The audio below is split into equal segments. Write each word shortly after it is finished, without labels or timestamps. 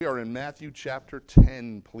We are in Matthew chapter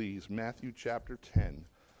 10, please. Matthew chapter 10.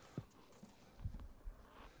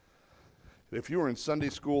 If you were in Sunday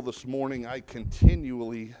school this morning, I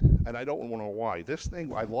continually, and I don't know why, this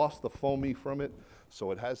thing, I lost the foamy from it, so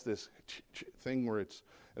it has this thing where it's,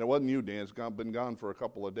 and it wasn't you, Dan, it's been gone for a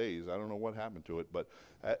couple of days. I don't know what happened to it, but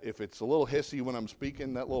if it's a little hissy when I'm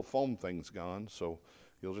speaking, that little foam thing's gone, so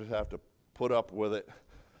you'll just have to put up with it.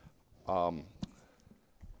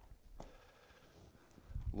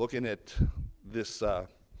 Looking at this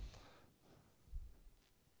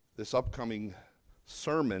this upcoming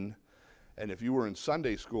sermon, and if you were in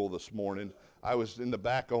Sunday school this morning, I was in the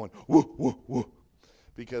back going, woo, woo, woo,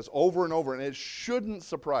 because over and over, and it shouldn't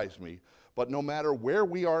surprise me, but no matter where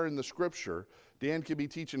we are in the Scripture, Dan could be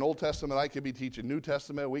teaching Old Testament, I could be teaching New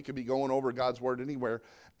Testament, we could be going over God's Word anywhere,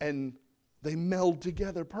 and they meld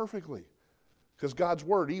together perfectly. Because God's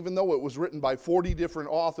Word, even though it was written by 40 different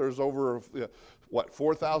authors over,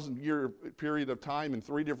 4,000-year period of time in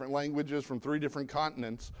 3 different languages from 3 different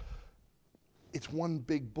continents, it's one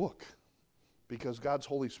big book because God's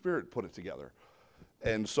Holy Spirit put it together.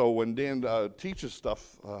 And so when Dan teaches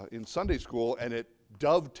stuff in Sunday school and it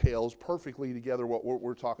dovetails perfectly together what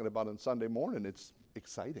we're talking about on Sunday morning, it's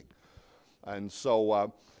exciting. And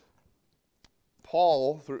so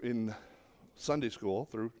Paul, in Sunday school,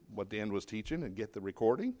 through what Dan was teaching and get the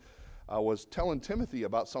recording, was telling Timothy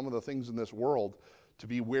about some of the things in this world to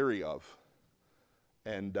be wary of.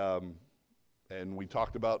 And we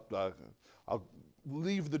talked about, I'll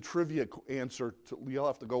leave the trivia answer, you'll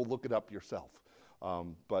have to go look it up yourself.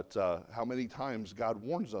 But how many times God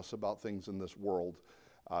warns us about things in this world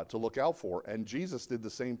to look out for. And Jesus did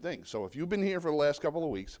the same thing. So if you've been here for the last couple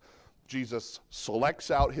of weeks, Jesus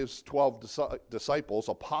selects out his 12 disciples,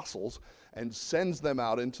 apostles, and sends them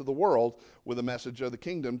out into the world with a message of the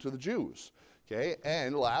kingdom to the Jews. Okay,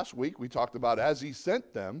 and last week we talked about as he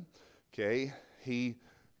sent them, okay, he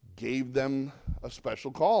gave them a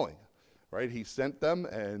special calling, right? He sent them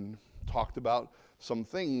and talked about some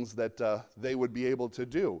things that they would be able to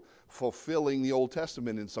do, fulfilling the Old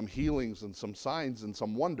Testament in some healings and some signs and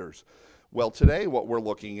some wonders. Well, today what we're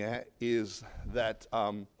looking at is that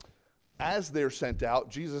as they're sent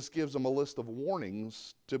out, Jesus gives them a list of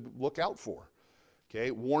warnings to look out for.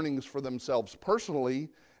 Okay, warnings for themselves personally,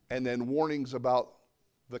 and then warnings about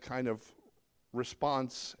the kind of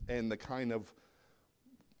response and the kind of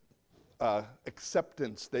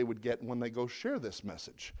acceptance they would get when they go share this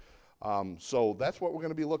message. So that's what we're going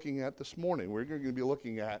to be looking at this morning. We're going to be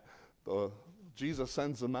looking at Jesus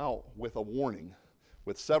sends them out with a warning,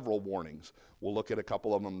 with several warnings. We'll look at a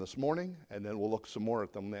couple of them this morning, and then we'll look some more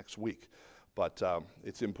at them next week. But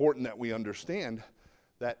it's important that we understand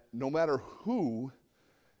that no matter who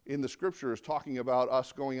in the Scripture is talking about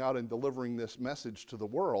us going out and delivering this message to the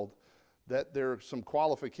world, that there are some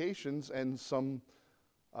qualifications and some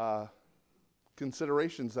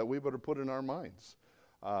considerations that we better put in our minds.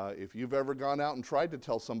 If you've ever gone out and tried to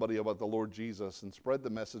tell somebody about the Lord Jesus and spread the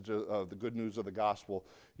message of the good news of the gospel,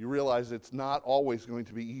 you realize it's not always going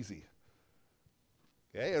to be easy.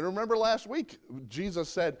 Okay, and remember last week, Jesus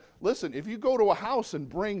said, listen, if you go to a house and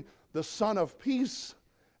bring the Son of Peace,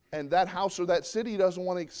 and that house or that city doesn't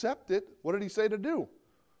want to accept it, what did he say to do?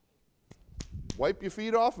 Wipe your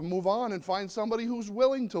feet off and move on and find somebody who's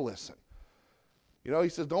willing to listen. You know, he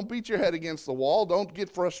says, don't beat your head against the wall. Don't get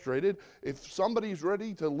frustrated. If somebody's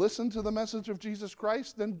ready to listen to the message of Jesus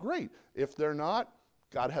Christ, then great. If they're not,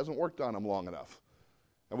 God hasn't worked on them long enough.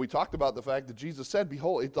 And we talked about the fact that Jesus said,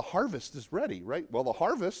 behold, the harvest is ready, right? Well, the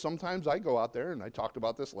harvest, sometimes I go out there, and I talked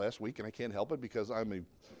about this last week, and I can't help it because I'm a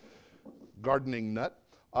gardening nut.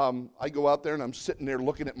 I go out there, and I'm sitting there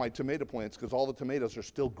looking at my tomato plants because all the tomatoes are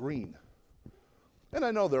still green. And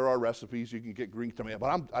I know there are recipes you can get green tomato,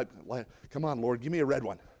 but come on, Lord, give me a red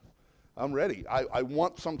one. I'm ready. I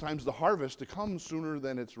want sometimes the harvest to come sooner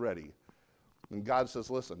than it's ready. And God says,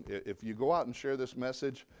 listen, if you go out and share this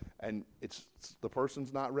message and the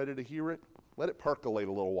person's not ready to hear it, let it percolate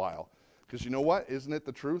a little while. Because you know what? Isn't it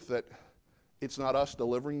the truth that it's not us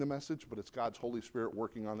delivering the message, but it's God's Holy Spirit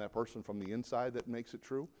working on that person from the inside that makes it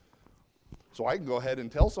true? So I can go ahead and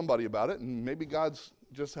tell somebody about it, and maybe God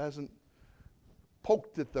just hasn't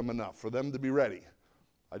poked at them enough for them to be ready.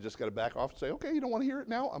 I just got to back off and say, okay, you don't want to hear it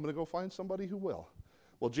now? I'm going to go find somebody who will.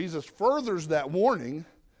 Well, Jesus furthers that warning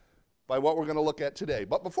by what we're going to look at today.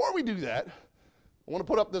 But before we do that, I want to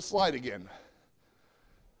put up this slide again.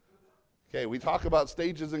 Okay, we talk about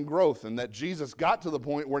stages in growth and that Jesus got to the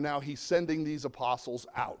point where now he's sending these apostles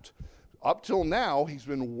out. Up till now, he's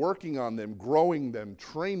been working on them, growing them,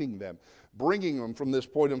 training them, bringing them from this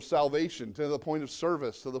point of salvation to the point of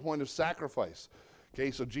service, to the point of sacrifice. Okay,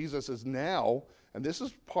 so Jesus is now And this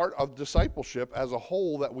is part of discipleship as a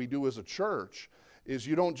whole that we do as a church, is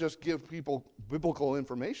you don't just give people biblical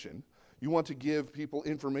information. You want to give people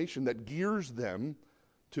information that gears them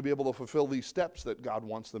to be able to fulfill these steps that God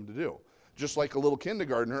wants them to do. Just like a little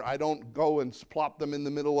kindergartner, I don't go and plop them in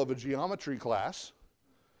the middle of a geometry class.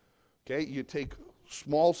 Okay, you take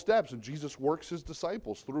small steps, and Jesus works his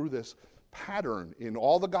disciples through this pattern in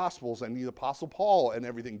all the Gospels, and the Apostle Paul and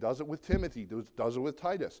everything does it with Timothy, does it with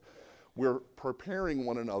Titus. We're preparing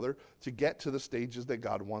one another to get to the stages that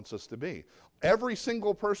God wants us to be. Every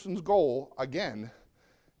single person's goal, again,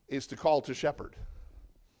 is to call to shepherd.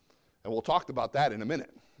 And we'll talk about that in a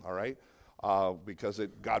minute, all right? Because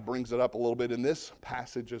God brings it up a little bit in this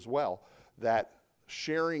passage as well, that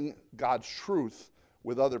sharing God's truth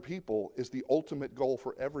with other people is the ultimate goal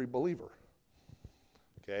for every believer.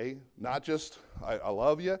 Okay? Not just, I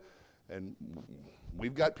love you, and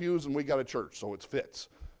we've got pews and we got a church, so it fits.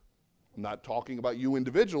 I'm not talking about you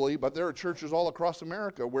individually, but there are churches all across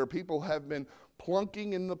America where people have been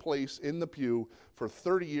plunking in the place, in the pew, for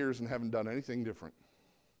 30 years and haven't done anything different.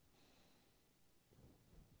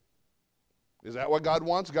 Is that what God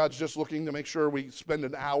wants? God's just looking to make sure we spend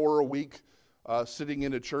an hour a week sitting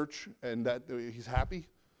in a church and that he's happy?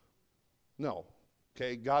 No.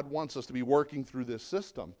 Okay, God wants us to be working through this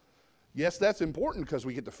system. Yes, that's important because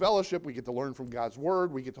we get to fellowship, we get to learn from God's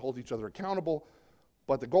word, we get to hold each other accountable.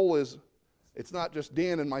 But the goal is, it's not just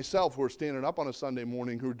Dan and myself who are standing up on a Sunday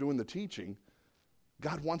morning who are doing the teaching.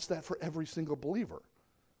 God wants that for every single believer.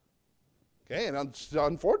 Okay, and it's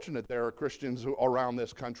unfortunate there are Christians around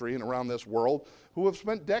this country and around this world who have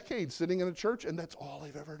spent decades sitting in a church and that's all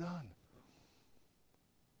they've ever done.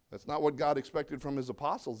 That's not what God expected from his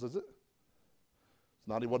apostles, is it? It's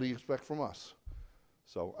not what he expects from us.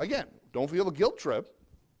 So again, don't feel the guilt trip.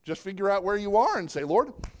 Just figure out where you are and say,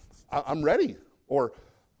 Lord, I'm ready. Or,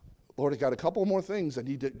 Lord, I got a couple more things I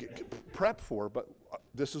need to get prep for, but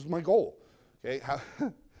this is my goal. Okay?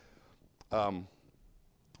 I'm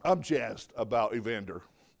jazzed about Evander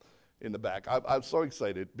in the back. I'm so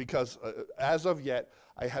excited because as of yet,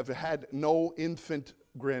 I have had no infant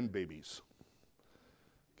grandbabies.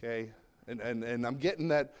 Okay? And I'm getting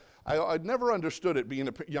that. I'd never understood it being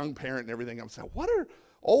a young parent and everything. I'm saying, what are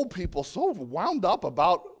old people so wound up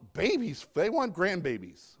about babies? They want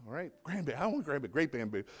grandbabies, all right? Grandbaby, I want grandbaby, great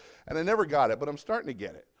grandbaby. And I never got it, but I'm starting to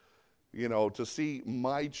get it. You know, to see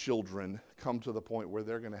my children come to the point where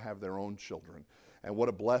they're going to have their own children. And what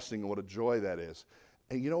a blessing and what a joy that is.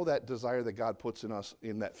 And you know that desire that God puts in us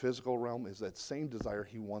in that physical realm is that same desire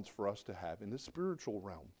he wants for us to have in the spiritual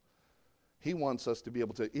realm. He wants us to be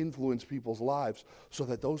able to influence people's lives so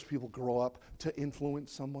that those people grow up to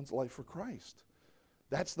influence someone's life for Christ.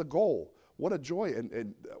 That's the goal. What a joy.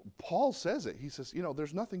 And Paul says it. He says, you know,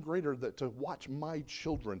 there's nothing greater than to watch my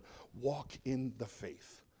children walk in the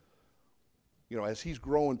faith. You know, as he's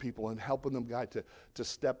growing people and helping them, God, to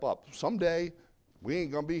step up. Someday, we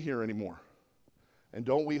ain't going to be here anymore. And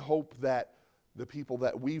don't we hope that the people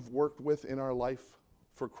that we've worked with in our life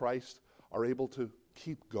for Christ are able to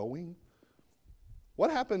keep going? What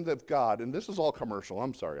happened if God, and this is all commercial,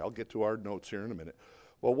 I'm sorry, I'll get to our notes here in a minute.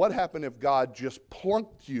 Well, what happened if God just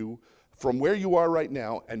plunked you from where you are right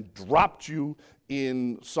now and dropped you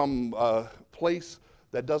in some place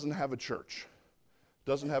that doesn't have a church,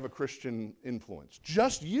 doesn't have a Christian influence?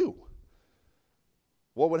 Just you.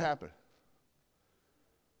 What would happen?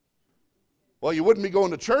 Well, you wouldn't be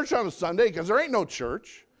going to church on a Sunday because there ain't no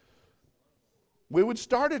church. We would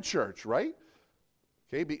start a church, right?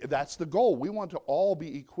 Okay, that's the goal. We want to all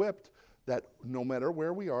be equipped that no matter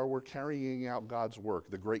where we are, we're carrying out God's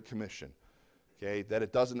work, the Great Commission. Okay, that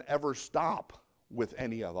it doesn't ever stop with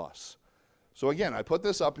any of us. So again, I put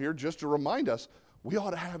this up here just to remind us, we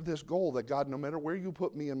ought to have this goal that God, no matter where you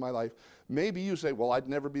put me in my life, maybe you say, well, I'd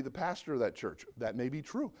never be the pastor of that church. That may be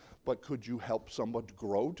true, but could you help someone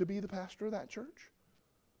grow to be the pastor of that church?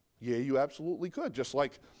 Yeah, you absolutely could. Just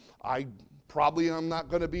like I probably am not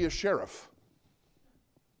going to be a sheriff,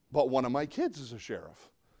 but one of my kids is a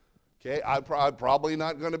sheriff. Okay, I'm probably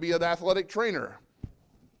not going to be an athletic trainer.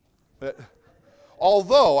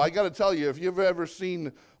 Although, I got to tell you, if you've ever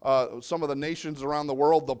seen some of the nations around the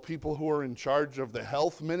world, the people who are in charge of the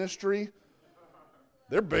health ministry,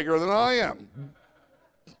 they're bigger than I am.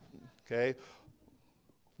 Okay?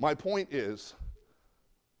 My point is,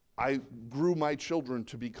 I grew my children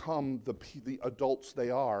to become the adults they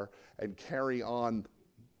are and carry on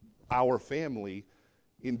our family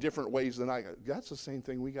in different ways than I. That's the same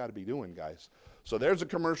thing we got to be doing, guys. So there's a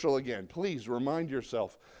commercial again. Please remind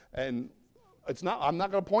yourself. And I'm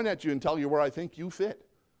not going to point at you and tell you where I think you fit.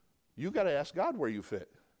 You got to ask God where you fit.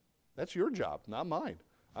 That's your job, not mine.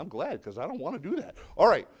 I'm glad because I don't want to do that. All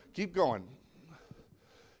right, keep going.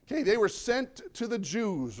 Okay, they were sent to the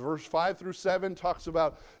Jews. Verse 5 through 7 talks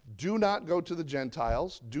about do not go to the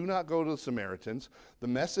Gentiles, do not go to the Samaritans. The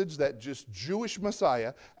message that just Jewish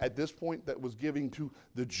Messiah at this point that was giving to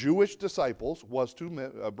the Jewish disciples was to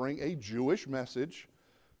bring a Jewish message,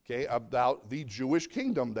 okay, about the Jewish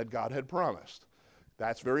kingdom that God had promised.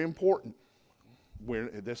 That's very important.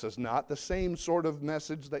 This is not the same sort of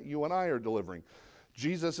message that you and I are delivering.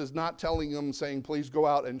 Jesus is not telling them, saying, please go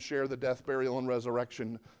out and share the death, burial, and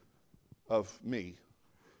resurrection of me,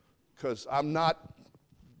 because I'm not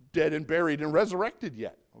dead and buried and resurrected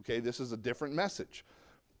yet. Okay, this is a different message.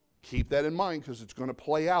 Keep that in mind because it's going to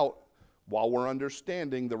play out while we're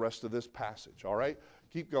understanding the rest of this passage. All right,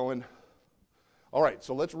 keep going. All right,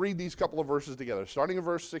 so let's read these couple of verses together. Starting in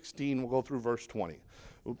verse 16, we'll go through verse 20.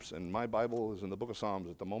 Oops, and my Bible is in the book of Psalms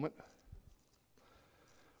at the moment.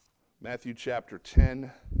 Matthew chapter 10,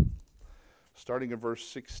 starting in verse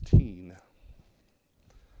 16.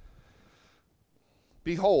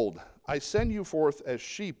 Behold, I send you forth as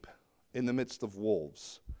sheep in the midst of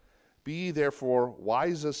wolves. Be ye therefore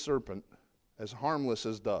wise as serpent, as harmless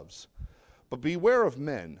as doves. But beware of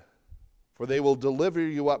men, for they will deliver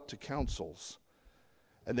you up to councils,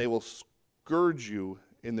 and they will scourge you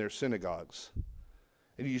in their synagogues.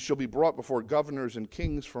 And ye shall be brought before governors and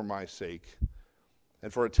kings for my sake,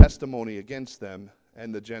 and for a testimony against them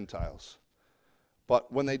and the Gentiles.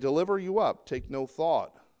 But when they deliver you up, take no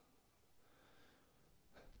thought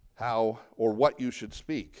how or what you should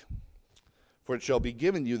speak. For it shall be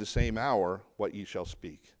given you the same hour what ye shall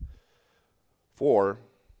speak. For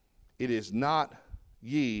it is not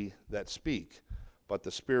ye that speak, but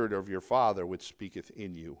the Spirit of your Father which speaketh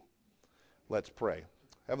in you. Let's pray.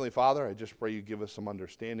 Heavenly Father, I just pray you give us some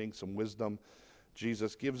understanding, some wisdom.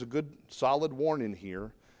 Jesus gives a good, solid warning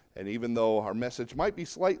here. And even though our message might be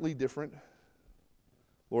slightly different,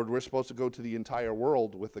 Lord, we're supposed to go to the entire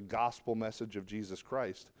world with the gospel message of Jesus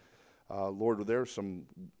Christ. Lord, there's some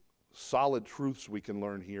solid truths we can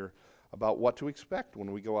learn here about what to expect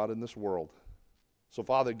when we go out in this world. So,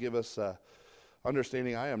 Father, give us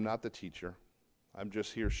understanding. I am not the teacher. I'm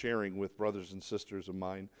just here sharing with brothers and sisters of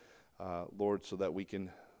mine, Lord, so that we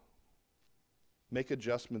can make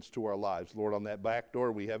adjustments to our lives. Lord, on that back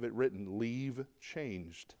door we have it written, leave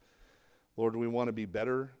changed. Lord, we want to be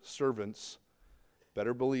better servants,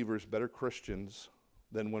 better believers, better Christians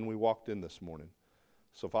than when we walked in this morning.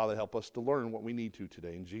 So, Father, help us to learn what we need to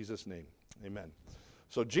today. In Jesus' name, amen.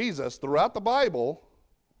 So Jesus, throughout the Bible,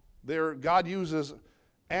 God uses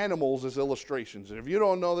animals as illustrations. And if you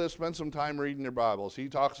don't know this, spend some time reading your Bibles. He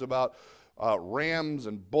talks about rams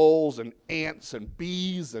and bulls and ants and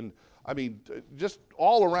bees and, I mean, just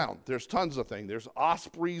all around. There's tons of things. There's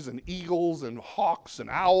ospreys and eagles and hawks and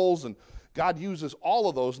owls, and God uses all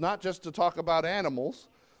of those, not just to talk about animals.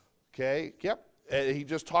 Okay, yep. He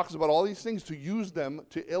just talks about all these things to use them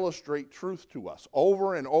to illustrate truth to us.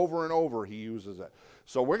 Over and over and over he uses it.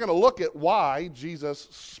 So we're going to look at why Jesus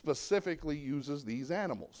specifically uses these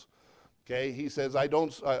animals. Okay, he says,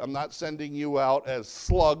 I'm not sending you out as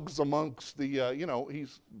slugs amongst the, he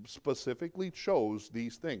specifically chose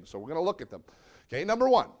these things. So we're going to look at them. Okay, number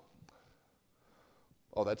one.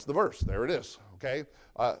 Oh, that's the verse. There it is. Okay,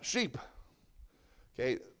 sheep.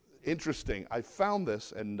 Okay, interesting. I found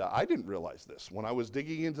this, and I didn't realize this. When I was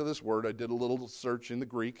digging into this word, I did a little search in the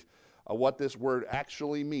Greek of what this word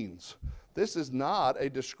actually means. This is not a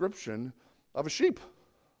description of a sheep.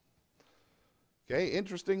 Okay,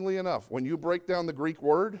 interestingly enough, when you break down the Greek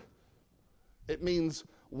word, it means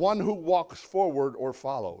one who walks forward or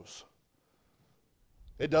follows.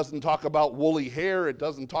 It doesn't talk about woolly hair. It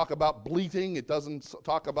doesn't talk about bleating. It doesn't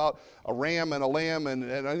talk about a ram and a lamb and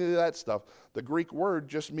any of that stuff. The Greek word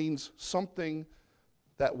just means something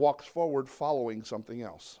that walks forward following something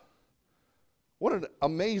else. What an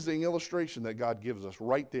amazing illustration that God gives us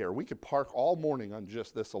right there. We could park all morning on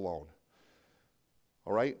just this alone.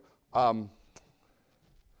 All right?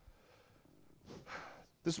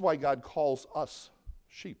 This is why God calls us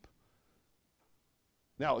sheep.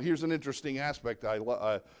 Now, here's an interesting aspect.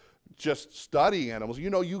 Just studying animals.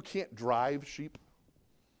 You know you can't drive sheep.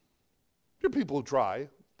 There are people who try,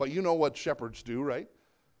 but you know what shepherds do, right?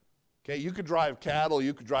 Okay, you could drive cattle,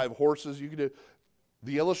 you could drive horses, you could do.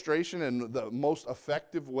 The illustration and the most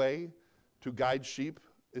effective way to guide sheep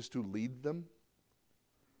is to lead them.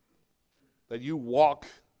 That you walk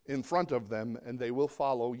in front of them and they will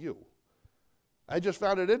follow you. I just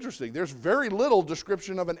found it interesting. There's very little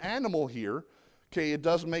description of an animal here. Okay, it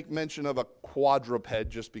does make mention of a quadruped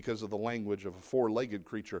just because of the language of a four-legged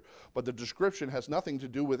creature, but the description has nothing to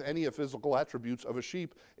do with any of physical attributes of a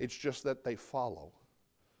sheep. It's just that they follow.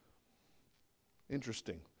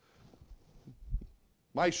 Interesting.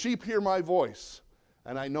 My sheep hear my voice,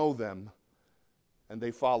 and I know them, and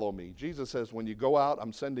they follow me. Jesus says, when you go out,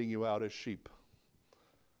 I'm sending you out as sheep.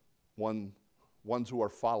 Ones who are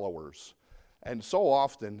followers. And so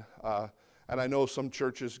often, and I know some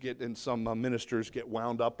churches and some ministers get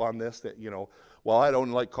wound up on this, that, well, I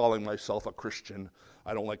don't like calling myself a Christian.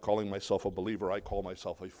 I don't like calling myself a believer. I call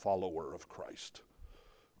myself a follower of Christ.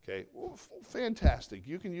 Okay, well, fantastic.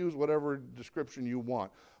 You can use whatever description you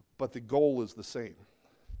want, but the goal is the same.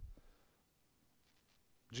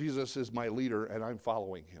 Jesus is my leader, and I'm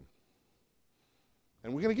following him.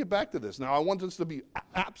 And we're going to get back to this. Now, I want this to be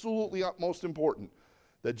absolutely utmost important,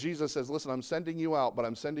 that Jesus says, listen, I'm sending you out, but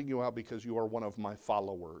I'm sending you out because you are one of my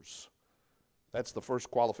followers. That's the first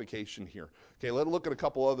qualification here. Okay, let's look at a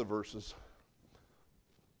couple other verses.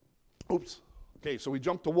 Oops. Okay, so we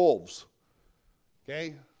jump to wolves.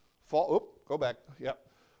 Okay, go back. Yep.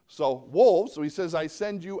 So wolves, so he says, I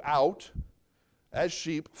send you out as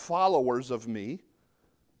sheep, followers of me,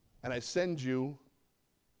 and I send you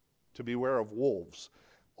to beware of wolves.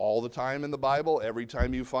 All the time in the Bible, every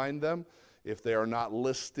time you find them, if they are not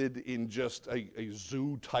listed in just a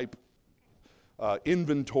zoo type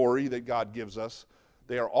inventory that God gives us,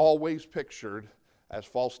 they are always pictured as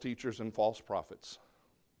false teachers and false prophets.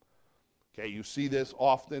 Okay, you see this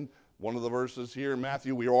often. One of the verses here in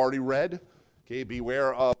Matthew we already read. Okay,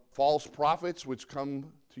 beware of false prophets which come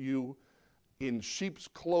to you in sheep's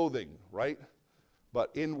clothing, right? But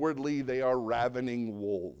inwardly they are ravening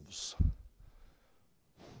wolves.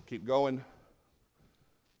 Keep going.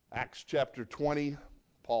 Acts chapter 20,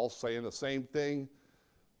 Paul's saying the same thing.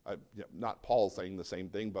 Not Paul saying the same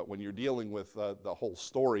thing, but when you're dealing with the whole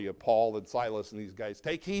story of Paul and Silas and these guys,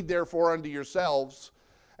 take heed therefore unto yourselves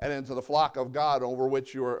and unto the flock of God over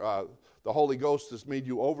which the Holy Ghost has made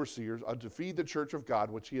you overseers, unto feed the church of God,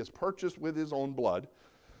 which he has purchased with his own blood.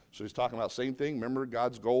 So he's talking about the same thing. Remember,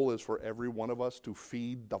 God's goal is for every one of us to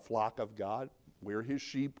feed the flock of God. We're his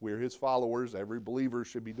sheep. We're his followers. Every believer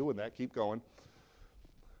should be doing that. Keep going.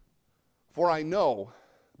 For I know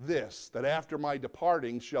this, that after my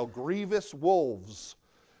departing shall grievous wolves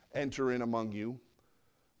enter in among you,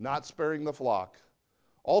 not sparing the flock.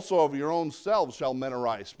 Also of your own selves shall men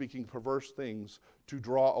arise, speaking perverse things, to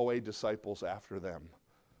draw away disciples after them.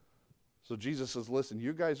 So Jesus says, listen,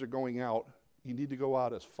 you guys are going out. You need to go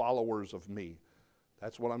out as followers of me.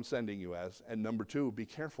 That's what I'm sending you as. And number two, be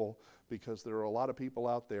careful, because there are a lot of people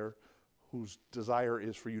out there whose desire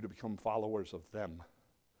is for you to become followers of them.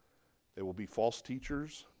 There will be false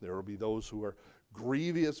teachers. There will be those who are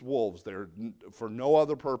grievous wolves. They're for no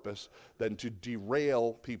other purpose than to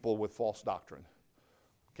derail people with false doctrine.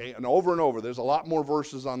 Okay, and over, there's a lot more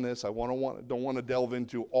verses on this. I don't want to delve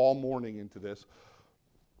into all morning into this.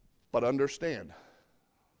 But understand,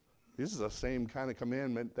 this is the same kind of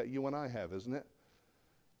commandment that you and I have, isn't it?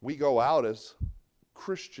 We go out as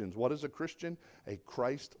Christians. What is a Christian? A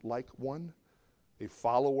Christ-like one, a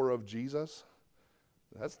follower of Jesus.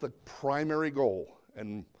 That's the primary goal.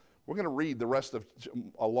 And we're going to read the rest of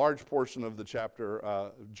a large portion of the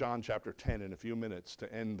chapter, John chapter 10, in a few minutes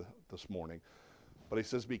to end this morning. But he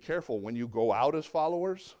says, be careful. When you go out as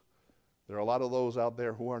followers, there are a lot of those out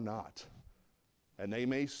there who are not. And they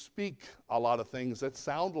may speak a lot of things that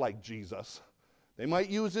sound like Jesus. They might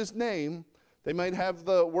use his name. They might have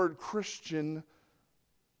the word Christian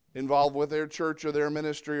involved with their church or their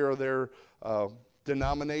ministry or their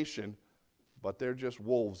denomination. But they're just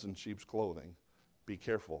wolves in sheep's clothing. Be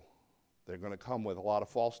careful. They're going to come with a lot of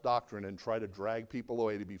false doctrine and try to drag people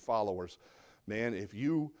away to be followers. Man, if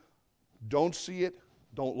you don't see it,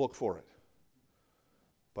 don't look for it.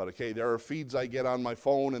 But okay, there are feeds I get on my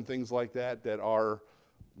phone and things like that are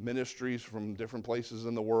ministries from different places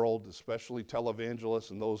in the world, especially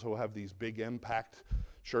televangelists and those who have these big impact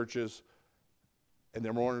churches, and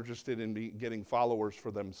they're more interested in getting followers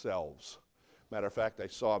for themselves. Matter of fact,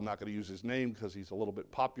 I'm not going to use his name because he's a little bit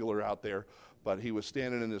popular out there, but he was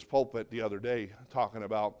standing in his pulpit the other day talking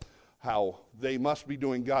about how they must be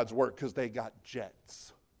doing God's work because they got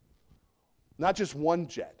jets. Not just one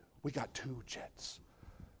jet, we got 2 jets.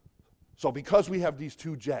 So because we have these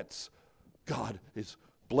 2 jets, God is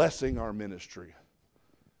blessing our ministry.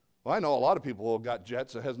 Well, I know a lot of people who have got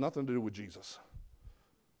jets that has nothing to do with Jesus.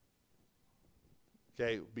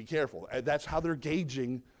 Okay, be careful. That's how they're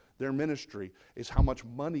gauging their ministry, is how much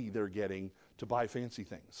money they're getting to buy fancy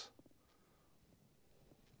things.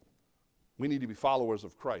 We need to be followers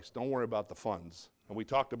of Christ. Don't worry about the funds. And we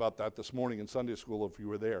talked about that this morning in Sunday school if you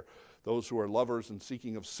were there. Those who are lovers and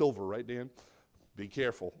seeking of silver, right, Dan? Be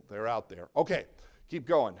careful. They're out there. Okay, keep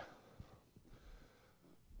going.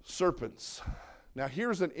 Serpents. Now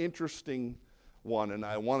here's an interesting one, and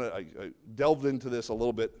I delved into this a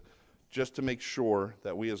little bit just to make sure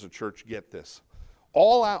that we as a church get this.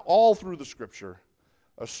 All through the Scripture,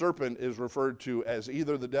 a serpent is referred to as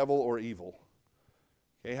either the devil or evil.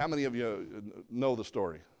 Okay, how many of you know the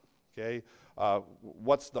story? Okay,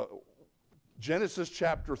 Genesis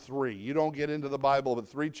chapter 3. You don't get into the Bible, but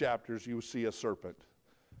 3 chapters you see a serpent.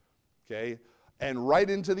 Okay, and right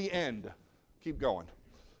into the end, keep going,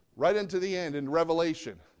 right into the end in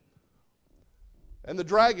Revelation. And the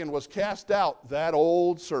dragon was cast out, that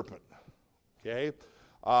old serpent. Okay,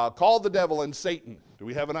 called the devil and Satan. Do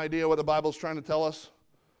we have an idea what the Bible's trying to tell us?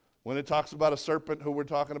 When it talks about a serpent, who we're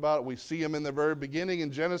talking about, we see him in the very beginning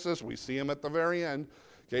in Genesis. We see him at the very end.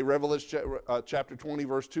 Okay, Revelation chapter 20,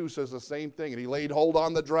 verse 2 says the same thing. And he laid hold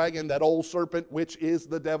on the dragon, that old serpent, which is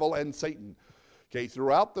the devil and Satan. Okay,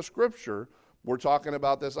 throughout the Scripture, we're talking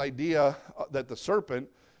about this idea that the serpent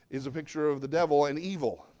is a picture of the devil and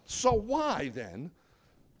evil. So why then,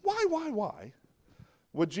 why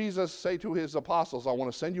would Jesus say to his apostles, I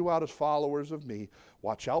want to send you out as followers of me.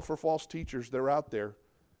 Watch out for false teachers. They're out there.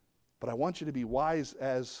 But I want you to be wise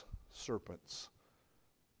as serpents.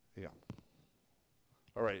 Yeah.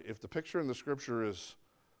 All right, if the picture in the Scripture is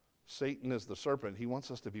Satan as the serpent, he wants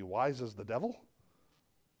us to be wise as the devil?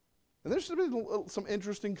 And there's some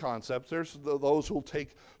interesting concepts. There's those who'll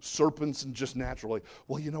take serpents and just naturally,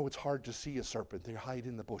 well, you know, it's hard to see a serpent. They hide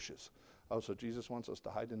in the bushes. Oh, so Jesus wants us to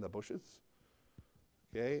hide in the bushes?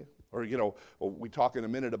 Okay? Or, you know, we talk in a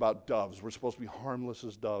minute about doves. We're supposed to be harmless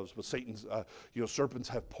as doves, but Satan's, serpents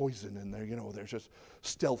have poison and they're just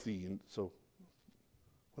stealthy. And so,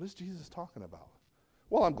 what is Jesus talking about?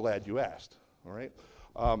 Well, I'm glad you asked, all right?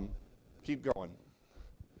 Keep going.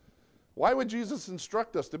 Why would Jesus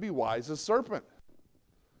instruct us to be wise as serpent?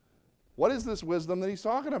 What is this wisdom that he's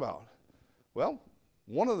talking about? Well,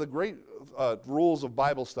 one of the great rules of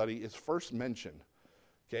Bible study is first mention.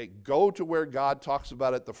 Okay, go to where God talks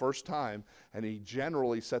about it the first time, and he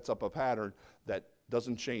generally sets up a pattern that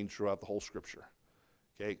doesn't change throughout the whole Scripture.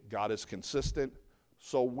 Okay, God is consistent.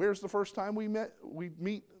 So where's the first time we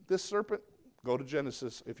meet this serpent? Go to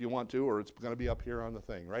Genesis if you want to, or it's going to be up here on the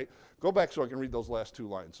thing, right? Go back so I can read those last 2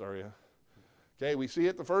 lines, sorry. Okay, we see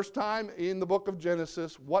it the first time in the book of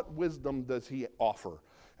Genesis. What wisdom does he offer?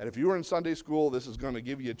 And if you were in Sunday school, this is going to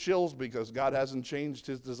give you chills because God hasn't changed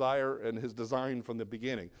his desire and his design from the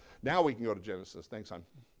beginning. Now we can go to Genesis. Thanks, hon.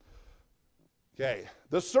 Okay.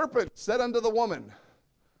 The serpent said unto the woman,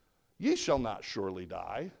 Ye shall not surely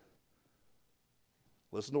die.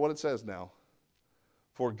 Listen to what it says now.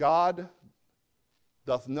 For God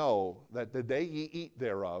doth know that the day ye eat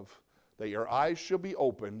thereof, that your eyes shall be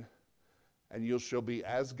opened, and you shall be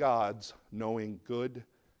as gods, knowing good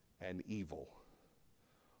and evil.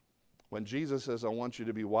 When Jesus says, I want you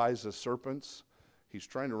to be wise as serpents, he's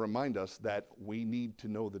trying to remind us that we need to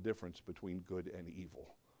know the difference between good and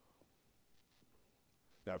evil.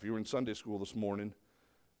 Now, if you were in Sunday school this morning,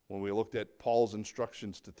 when we looked at Paul's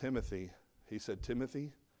instructions to Timothy, he said,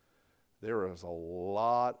 Timothy, there is a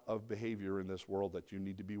lot of behavior in this world that you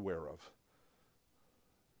need to be aware of.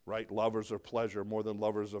 Right? Lovers of pleasure more than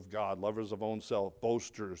lovers of God, lovers of own self,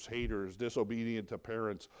 boasters, haters, disobedient to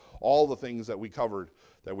parents, all the things that we covered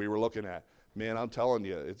that we were looking at. Man, I'm telling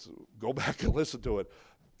you, go back and listen to it.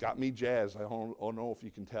 Got me jazzed. I don't know if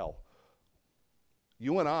you can tell.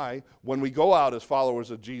 You and I, when we go out as followers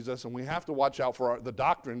of Jesus, and we have to watch out for the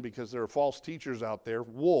doctrine because there are false teachers out there,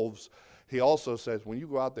 wolves, he also says, when you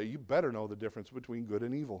go out there, you better know the difference between good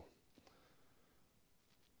and evil.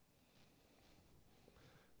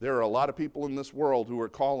 There are a lot of people in this world who are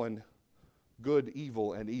calling good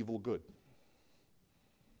evil and evil good.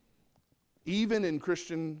 Even in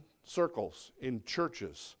Christian circles, in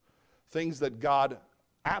churches, things that God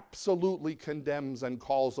absolutely condemns and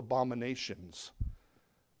calls abominations.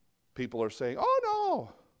 People are saying,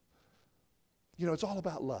 oh no, it's all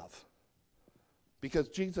about love. Because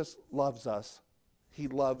Jesus loves us. He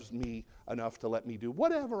loves me enough to let me do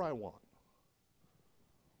whatever I want.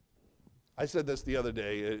 I said this the other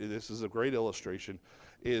day, this is a great illustration,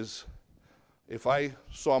 is if I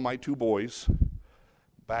saw my 2 boys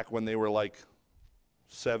back when they were like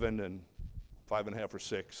 7 and 5.5 or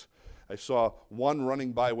 6, I saw one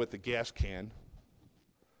running by with a gas can,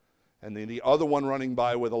 and then the other one running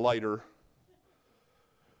by with a lighter.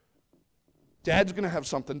 Dad's going to have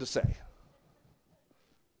something to say.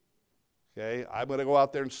 Okay, I'm going to go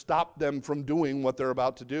out there and stop them from doing what they're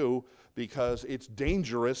about to do because it's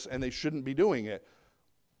dangerous and they shouldn't be doing it.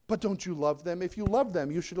 But don't you love them? If you love them,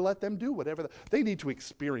 you should let them do whatever. They need to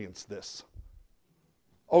experience this.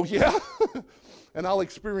 Oh, yeah? And I'll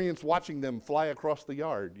experience watching them fly across the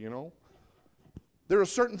yard, There are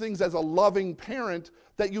certain things as a loving parent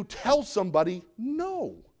that you tell somebody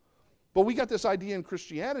no. But we got this idea in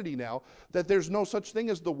Christianity now that there's no such thing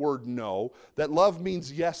as the word no, that love means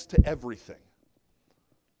yes to everything.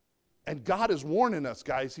 And God is warning us,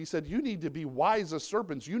 guys. He said, you need to be wise as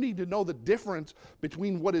serpents. You need to know the difference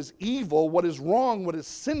between what is evil, what is wrong, what is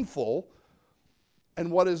sinful, and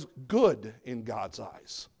what is good in God's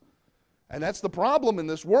eyes. And that's the problem in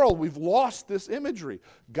this world. We've lost this imagery.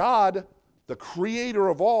 God, the creator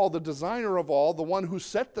of all, the designer of all, the one who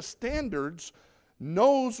set the standards,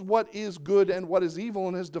 knows what is good and what is evil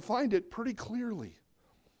and has defined it pretty clearly.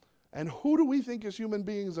 And who do we think as human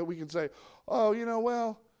beings that we can say,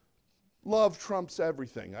 oh, love trumps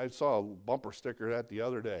everything? I saw a bumper sticker of that the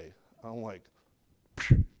other day. I'm like,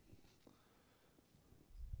 phew.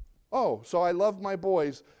 Oh, so I love my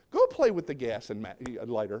boys. Go play with the gas and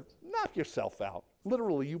lighter. Knock yourself out.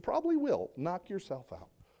 Literally, you probably will knock yourself out.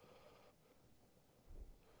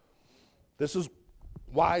 This is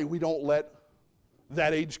why we don't let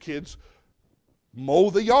that age kids mow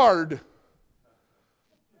the yard.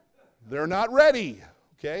 They're not ready,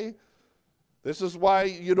 okay? This is why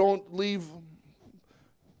you don't leave,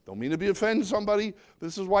 don't mean to offend somebody,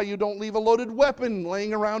 this is why you don't leave a loaded weapon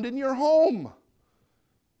laying around in your home.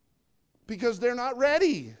 Because they're not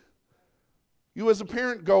ready. You as a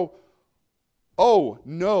parent go, oh,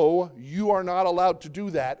 no, you are not allowed to do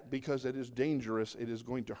that because it is dangerous, it is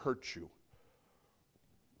going to hurt you.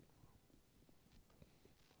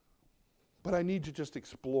 But I need to just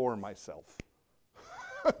explore myself.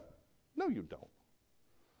 No, you don't.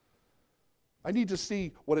 I need to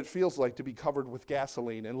see what it feels like to be covered with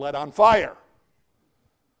gasoline and lit on fire.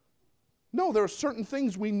 No, there are certain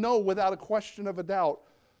things we know without a question of a doubt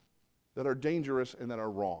that are dangerous and that are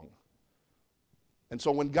wrong. And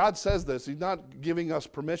so when God says this, he's not giving us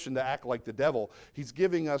permission to act like the devil. He's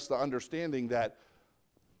giving us the understanding that,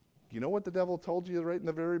 you know what the devil told you right in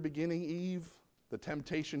the very beginning, Eve? The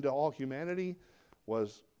temptation to all humanity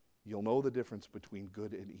was, you'll know the difference between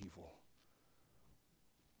good and evil.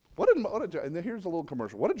 What a joy, and here's a little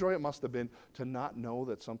commercial. What a joy it must have been to not know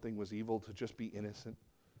that something was evil, to just be innocent.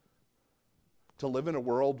 To live in a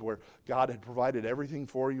world where God had provided everything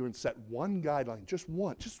for you and set one guideline, just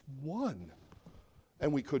one.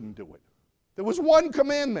 And we couldn't do it. There was one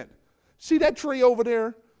commandment. See that tree over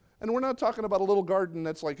there? And we're not talking about a little garden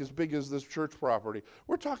that's like as big as this church property.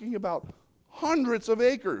 We're talking about hundreds of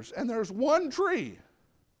acres, and there's one tree.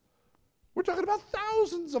 We're talking about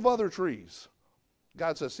thousands of other trees.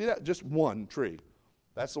 God says, see that? Just one tree.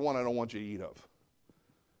 That's the one I don't want you to eat of.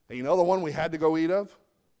 And you know the one we had to go eat of?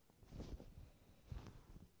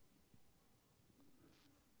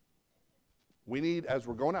 We need, as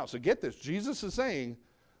we're going out. So get this. Jesus is saying,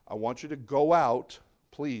 I want you to go out,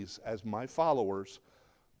 please, as my followers,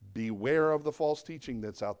 beware of the false teaching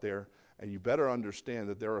that's out there. And you better understand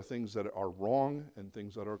that there are things that are wrong and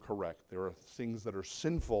things that are correct. There are things that are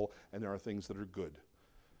sinful and there are things that are good.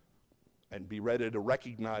 And be ready to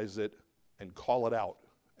recognize it and call it out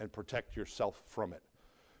and protect yourself from it.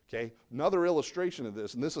 Okay? Another illustration of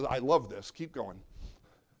this, and this is, I love this. Keep going.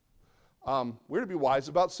 We're to be wise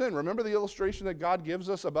about sin. Remember the illustration that God gives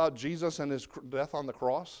us about Jesus and his death on the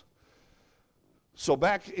cross? So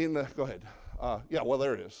back in the, go ahead.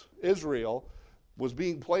 There it is. Israel was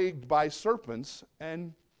being plagued by serpents,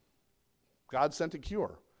 and God sent a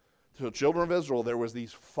cure. To the children of Israel, there was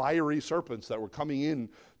these fiery serpents that were coming in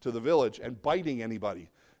to the village and biting anybody.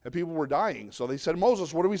 And people were dying. So they said,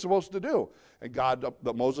 Moses, what are we supposed to do? And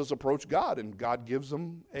Moses approached God, and God gives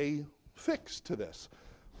them a fix to this.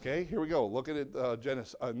 Okay, here we go. Look at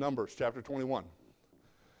it, Numbers chapter 21.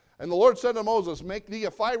 And the Lord said to Moses, make thee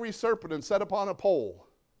a fiery serpent and set upon a pole,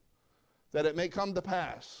 that it may come to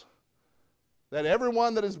pass, that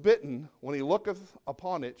everyone that is bitten, when he looketh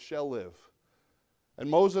upon it, shall live. And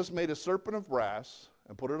Moses made a serpent of brass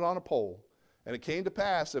and put it on a pole. And it came to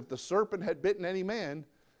pass, if the serpent had bitten any man,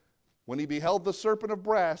 when he beheld the serpent of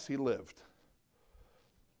brass, he lived.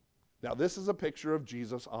 Now this is a picture of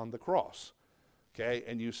Jesus on the cross. Okay,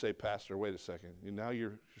 and you say, Pastor, wait a second. Now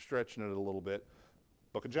you're stretching it a little bit.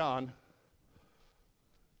 Book of John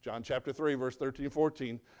chapter 3, verse 13 and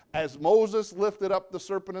 14. As Moses lifted up the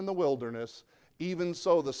serpent in the wilderness, even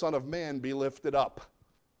so the Son of Man be lifted up,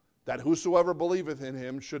 that whosoever believeth in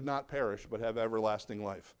him should not perish, but have everlasting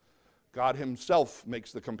life. God himself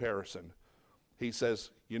makes the comparison. He says,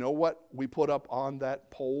 you know what we put up on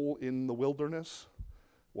that pole in the wilderness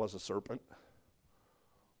was a serpent.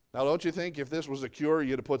 Now, don't you think if this was a cure,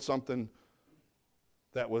 you'd have put something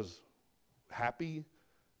that was happy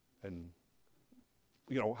and,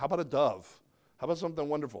 how about a dove? How about something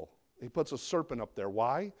wonderful? He puts a serpent up there.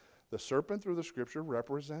 Why? The serpent through the scripture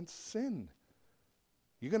represents sin.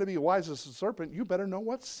 You're going to be wise as a serpent, you better know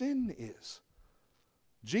what sin is.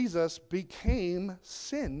 Jesus became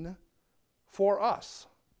sin for us.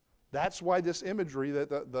 That's why this imagery, that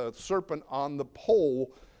the serpent on the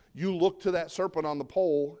pole, you look to that serpent on the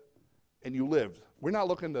pole and you lived. We're not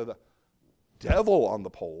looking to the devil on the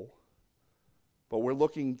pole, but we're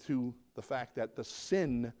looking to the fact that the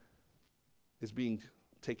sin is being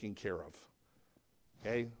taken care of.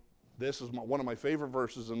 Okay? This is one of my favorite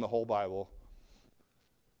verses in the whole Bible.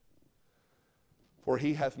 For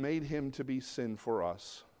he hath made him to be sin for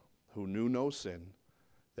us, who knew no sin,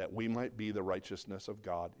 that we might be the righteousness of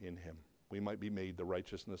God in him. We might be made the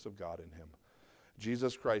righteousness of God in him.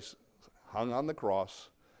 Jesus Christ hung on the cross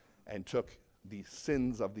and took the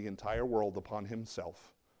sins of the entire world upon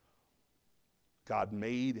himself. God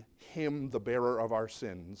made him the bearer of our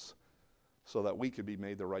sins so that we could be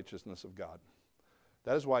made the righteousness of God.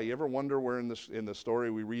 That is why you ever wonder where in the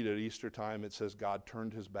story we read at Easter time it says God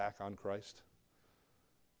turned his back on Christ?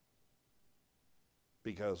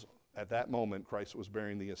 Because at that moment Christ was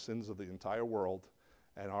bearing the sins of the entire world,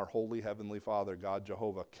 and our holy heavenly Father, God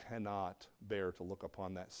Jehovah, cannot bear to look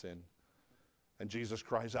upon that sin. And Jesus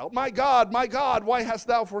cries out, my God, why hast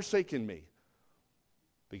thou forsaken me?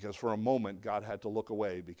 Because for a moment God had to look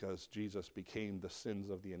away because Jesus became the sins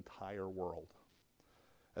of the entire world.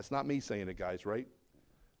 That's not me saying it, guys, right?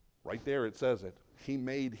 Right there it says it. He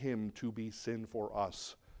made him to be sin for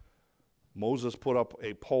us. Moses put up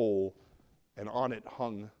a pole, and on it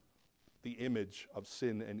hung the image of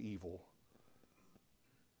sin and evil.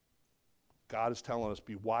 God is telling us,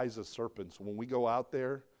 be wise as serpents. When we go out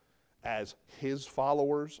there as his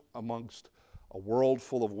followers amongst a world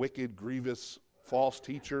full of wicked, grievous, false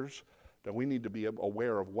teachers, that we need to be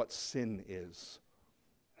aware of what sin is.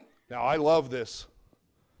 Now, I love this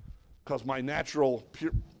because my natural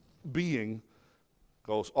being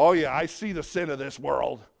goes, oh yeah, I see the sin of this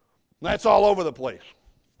world. That's all over the place.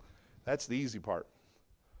 That's the easy part.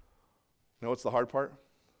 You know what's the hard part?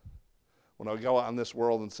 When I go out in this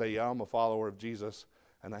world and say, yeah, I'm a follower of Jesus,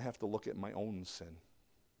 and I have to look at my own sin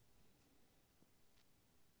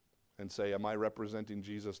and say, am I representing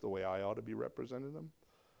Jesus the way I ought to be representing him?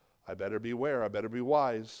 I better beware. I better be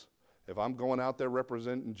wise. If I'm going out there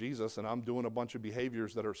representing Jesus and I'm doing a bunch of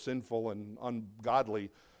behaviors that are sinful and ungodly,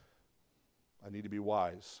 I need to be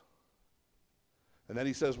wise. And then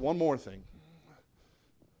he says one more thing.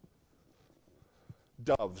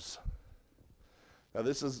 Doves. Now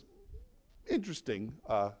this is interesting.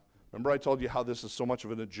 Remember I told you how this is so much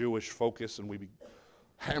of a Jewish focus, and we be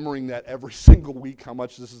hammering that every single week, how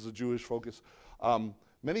much this is a Jewish focus.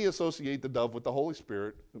 Many associate the dove with the Holy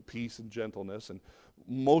Spirit, peace and gentleness, and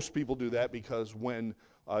most people do that because when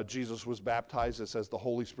Jesus was baptized, it says the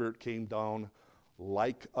Holy Spirit came down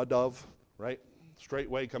like a dove, right?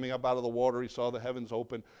 Straightway coming up out of the water, he saw the heavens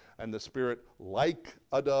open, and the Spirit, like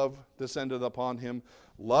a dove, descended upon him.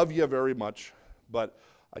 Love you very much, but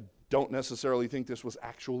I don't necessarily think this was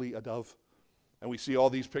actually a dove. And we see all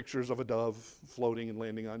these pictures of a dove floating and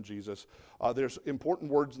landing on Jesus. There's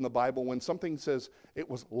important words in the Bible when something says it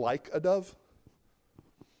was like a dove.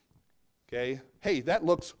 Okay, hey, that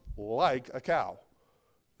looks like a cow.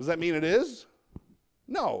 Does that mean it is?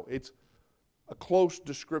 No, it's a close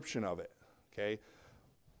description of it. Okay,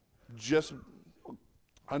 just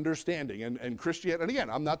understanding. And Christianity, and again,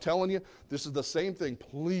 I'm not telling you this is the same thing.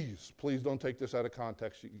 Please don't take this out of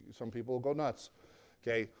context. Some people will go nuts.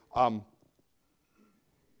 Okay,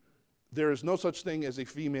 there is no such thing as a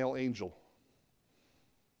female angel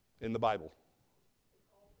in the Bible.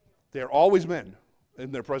 They're always men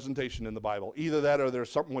in their presentation in the Bible. Either that or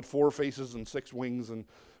there's something with 4 faces and 6 wings and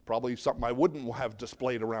probably something I wouldn't have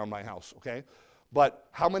displayed around my house, okay? But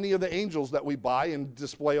how many of the angels that we buy and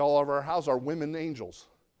display all over our house are women angels?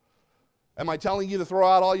 Am I telling you to throw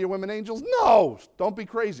out all your women angels? No, don't be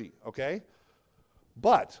crazy, okay?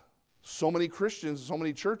 But so many Christians, so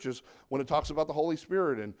many churches, when it talks about the Holy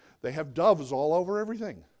Spirit, and they have doves all over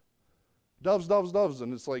everything. Doves,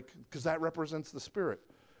 and it's like, because that represents the Spirit.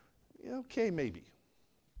 Yeah, okay, maybe.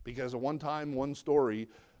 Because at one time, one story,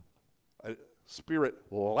 a spirit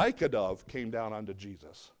like a dove came down onto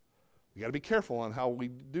Jesus. We got to be careful on how we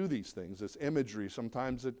do these things. This imagery,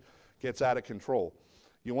 sometimes it gets out of control.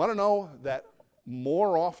 You want to know that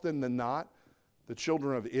more often than not, the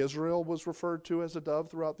children of Israel was referred to as a dove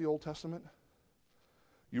throughout the Old Testament?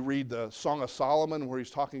 You read the Song of Solomon where he's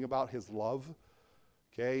talking about his love,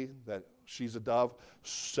 okay, that she's a dove.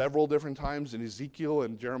 Several different times in Ezekiel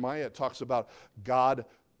and Jeremiah, it talks about God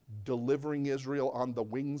delivering Israel on the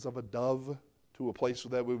wings of a dove to a place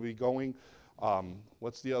that we would be going.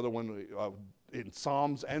 What's the other one? in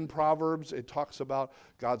Psalms and Proverbs, it talks about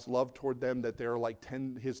God's love toward them, that they're like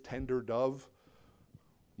his tender dove.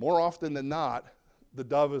 More often than not, the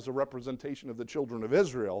dove is a representation of the children of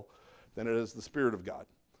Israel than it is the Spirit of God.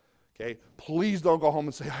 Okay? Please don't go home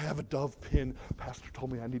and say, I have a dove pin. Pastor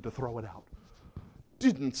told me I need to throw it out.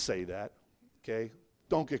 Didn't say that. Okay?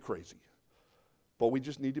 Don't get crazy. But we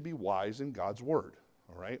just need to be wise in God's word.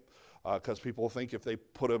 All right? Because people think if they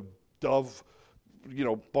put a dove,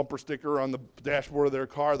 bumper sticker on the dashboard of their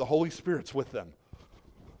car, the Holy Spirit's with them.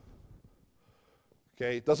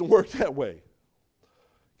 Okay? It doesn't work that way.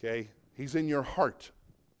 Okay? He's in your heart,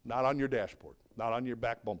 not on your dashboard, not on your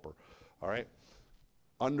back bumper. All right?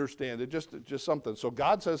 Understand it, just something. So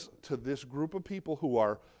God says to this group of people who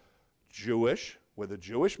are Jewish, with a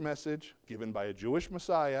Jewish message given by a Jewish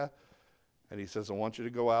Messiah, and he says, I want you to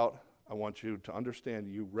go out. I want you to understand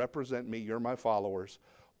you represent me. You're my followers.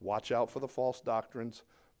 Watch out for the false doctrines.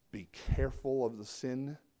 Be careful of the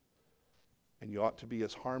sin. And you ought to be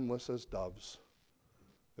as harmless as doves.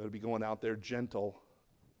 You ought to be going out there gentle,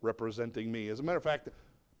 representing me. As a matter of fact,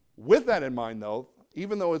 with that in mind, though,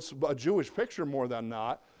 even though it's a Jewish picture more than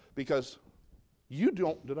not, because you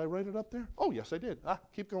don't, did I write it up there? Oh, yes, I did.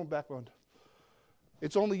 Keep going back on.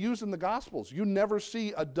 It's only used in the Gospels. You never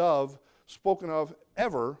see a dove spoken of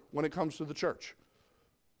ever when it comes to the church.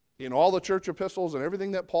 In all the church epistles and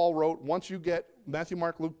everything that Paul wrote, once you get Matthew,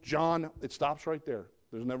 Mark, Luke, John, it stops right there.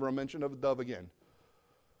 There's never a mention of a dove again.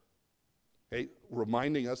 Okay,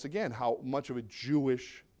 reminding us again how much of a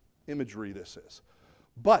Jewish imagery this is.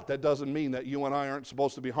 But that doesn't mean that you and I aren't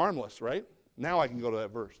supposed to be harmless, right? Now I can go to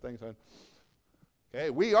that verse. Thanks, hon. Okay,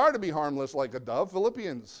 we are to be harmless like a dove.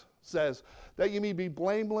 Philippians says that you may be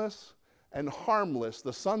blameless and harmless,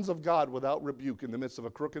 the sons of God without rebuke in the midst of a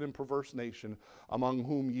crooked and perverse nation, among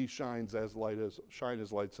whom ye shine as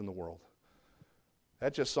lights in the world.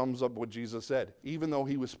 That just sums up what Jesus said. Even though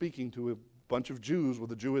he was speaking to a bunch of Jews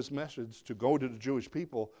with a Jewish message to go to the Jewish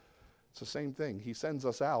people, it's the same thing. He sends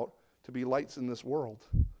us out to be lights in this world.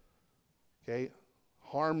 Okay?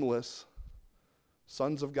 Harmless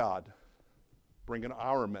sons of God bringing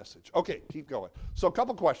our message. Okay, keep going. So a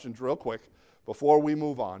couple questions real quick before we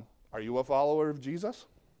move on. Are you a follower of Jesus?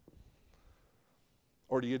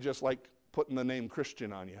 Or do you just like putting the name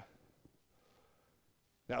Christian on you?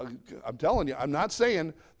 Now, I'm telling you, I'm not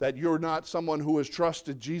saying that you're not someone who has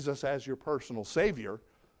trusted Jesus as your personal Savior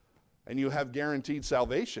and you have guaranteed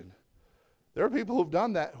salvation. There are people who've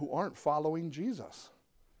done that who aren't following Jesus.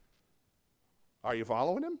 Are you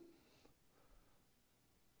following him?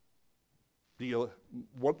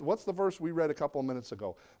 What's the verse we read a couple of minutes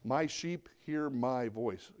ago? My sheep hear my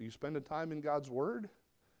voice. Are you spending time in God's word?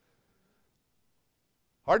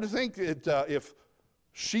 Hard to think that if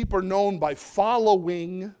sheep are known by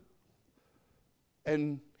following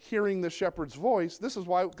and hearing the shepherd's voice. This is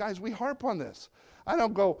why, guys, we harp on this. I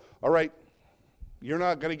don't go, all right, you're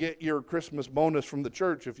not going to get your Christmas bonus from the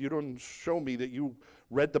church if you don't show me that you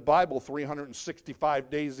read the Bible 365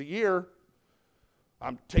 days a year.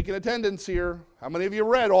 I'm taking attendance here. How many of you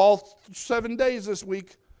read all 7 days this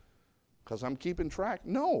week? Because I'm keeping track.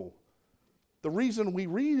 No. The reason we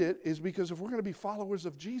read it is because if we're going to be followers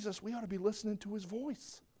of Jesus, we ought to be listening to his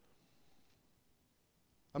voice.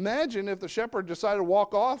 Imagine if the shepherd decided to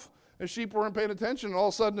walk off and sheep weren't paying attention, and all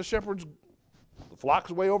of a sudden the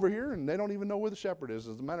flock's way over here and they don't even know where the shepherd is.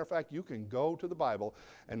 As a matter of fact, you can go to the Bible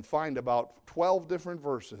and find about 12 different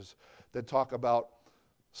verses that talk about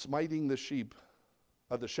smiting the sheep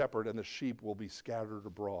of the shepherd, and the sheep will be scattered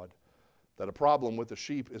abroad. That a problem with the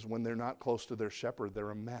sheep is when they're not close to their shepherd,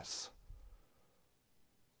 they're a mess.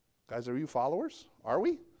 Guys, are you followers? Are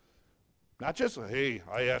we? Not just, hey,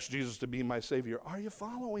 I asked Jesus to be my Savior. Are you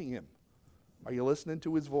following him? Are you listening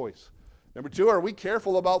to his voice? Number two, are we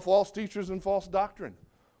careful about false teachers and false doctrine?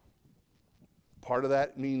 Part of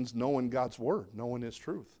that means knowing God's word, knowing his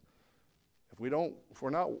truth. If we're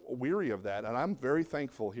not weary of that, and I'm very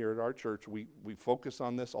thankful here at our church, we focus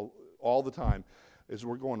on this all the time, is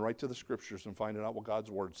we're going right to the scriptures and finding out what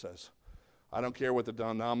God's word says. I don't care what the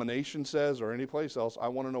denomination says or any place else. I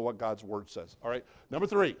want to know what God's word says. All right. Number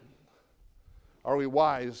three, are we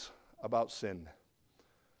wise about sin?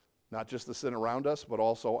 Not just the sin around us, but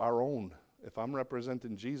also our own. If I'm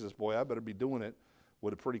representing Jesus, boy, I better be doing it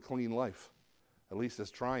with a pretty clean life. At least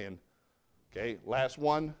it's trying. Okay, last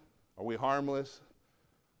one. Are we harmless,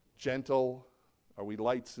 gentle? Are we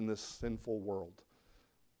lights in this sinful world?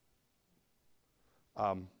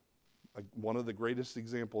 One of the greatest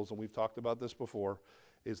examples, and we've talked about this before,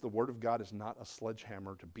 is the Word of God is not a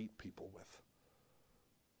sledgehammer to beat people with.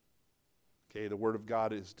 Okay, the Word of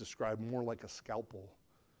God is described more like a scalpel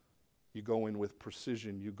You go in with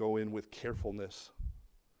precision. You go in with carefulness.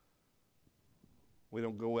 We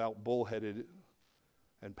don't go out bullheaded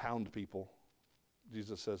and pound people.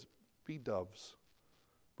 Jesus says, be doves.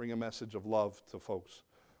 Bring a message of love to folks.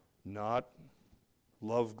 Not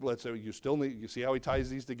love, let's say, you see how he ties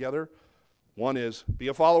these together? One is, be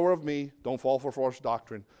a follower of me, don't fall for false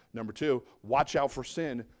doctrine. Number two, watch out for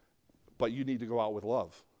sin, but you need to go out with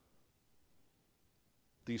love.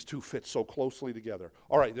 These two fit so closely together.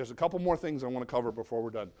 All right, there's a couple more things I want to cover before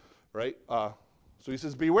we're done, right? So he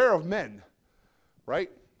says, beware of men,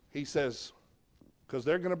 right? He says, because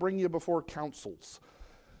they're going to bring you before councils.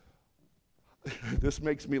 This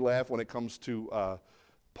makes me laugh when it comes to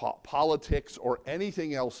politics or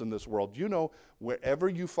anything else in this world. You know, wherever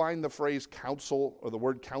you find the phrase counsel or the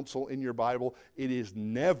word counsel in your Bible, it is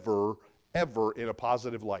never, ever in a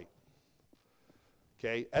positive light.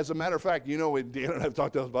 Okay? As a matter of fact, you know, Dan and I have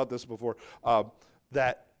talked about this before,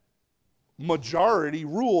 that majority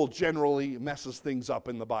rule generally messes things up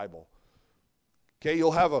in the Bible. Okay,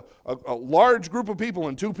 you'll have a large group of people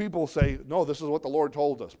and two people say, no, this is what the Lord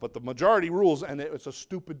told us. But the majority rules, and it's a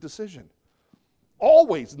stupid decision.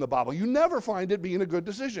 Always in the Bible. You never find it being a good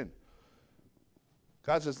decision.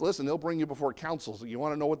 God says, listen, he'll bring you before councils. You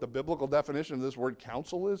want to know what the biblical definition of this word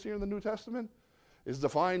council is here in the New Testament? It's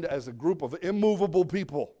defined as a group of immovable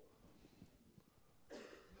people.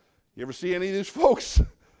 You ever see any of these folks?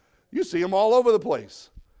 You see them all over the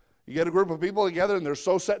place. You get a group of people together and they're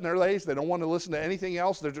so set in their ways, they don't want to listen to anything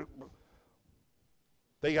else.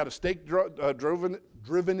 They got a stake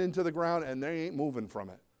driven into the ground and they ain't moving from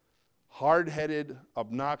it. Hard-headed,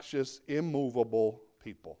 obnoxious, immovable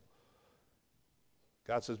people.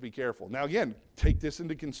 God says, be careful. Now again, take this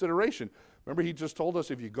into consideration. Remember, he just told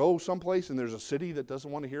us if you go someplace and there's a city that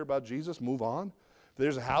doesn't want to hear about Jesus, move on. If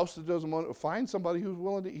there's a house that doesn't want to, find somebody who's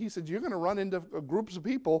willing to. He said, you're going to run into groups of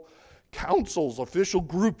people, councils, official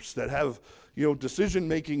groups that have,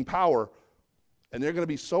 decision-making power, and they're going to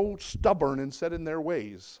be so stubborn and set in their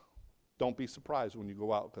ways. Don't be surprised when you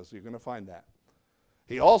go out, because you're going to find that.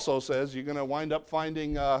 He also says you're going to wind up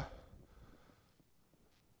finding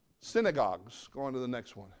synagogues. Go on to the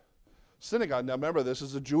next one. Synagogue. Now remember, this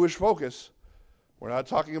is a Jewish focus. We're not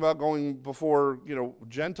talking about going before,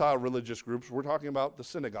 Gentile religious groups. We're talking about the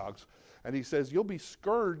synagogues. And he says you'll be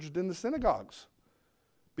scourged in the synagogues.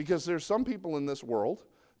 Because there's some people in this world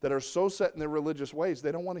that are so set in their religious ways,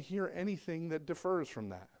 they don't want to hear anything that differs from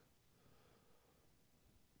that.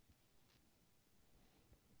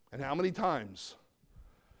 And how many times,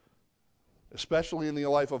 especially in the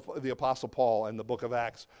life of the Apostle Paul and the book of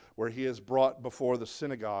Acts, where he is brought before the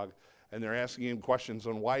synagogue and they're asking him questions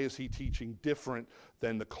on why is he teaching different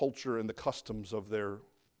than the culture and the customs of their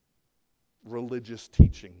religious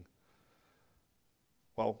teaching.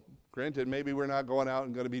 Well, granted, maybe we're not going out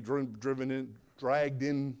and going to be dragged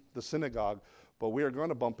in the synagogue, but we are going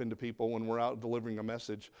to bump into people when we're out delivering a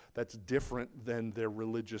message that's different than their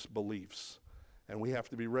religious beliefs. And we have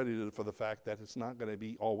to be ready for the fact that it's not going to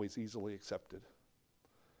be always easily accepted.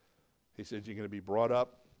 He says you're going to be brought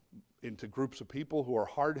up into groups of people who are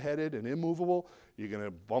hard-headed and immovable. You're going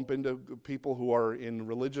to bump into people who are in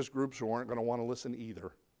religious groups who aren't going to want to listen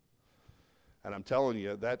either. And I'm telling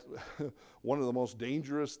you, that one of the most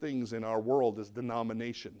dangerous things in our world is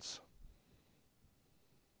denominations.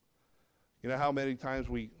 You know how many times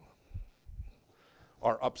we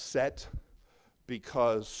are upset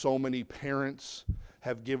because so many parents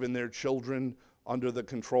have given their children under the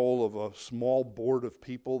control of a small board of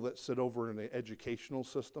people that sit over in the educational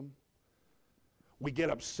system? We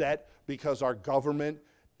get upset because our government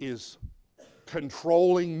is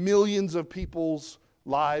controlling millions of people's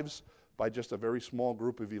lives by just a very small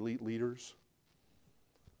group of elite leaders.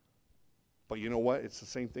 But you know what? It's the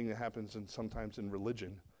same thing that happens sometimes in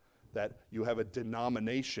religion, that you have a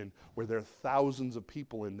denomination where there are thousands of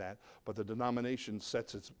people in that, but the denomination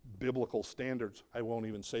sets its biblical standards. I won't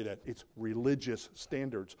even say that. It's religious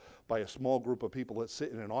standards by a small group of people that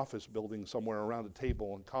sit in an office building somewhere around a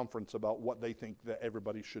table and conference about what they think that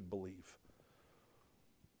everybody should believe.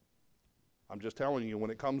 I'm just telling you,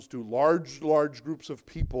 when it comes to large groups of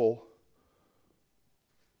people,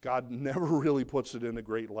 God never really puts it in a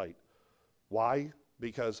great light. Why?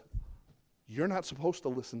 Because you're not supposed to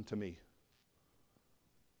listen to me.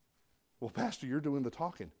 Well, Pastor, you're doing the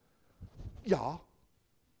talking. Yeah,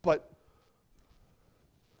 but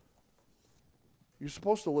you're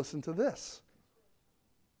supposed to listen to this.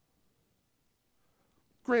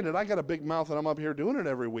 Granted, I got a big mouth and I'm up here doing it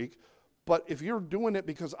every week, but if you're doing it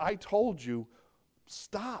because I told you,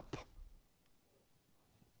 stop.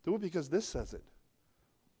 Do it because this says it.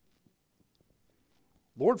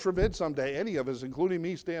 Lord forbid someday any of us, including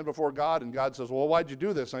me, stand before God and God says, well, why'd you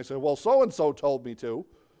do this? And I say, well, so-and-so told me to.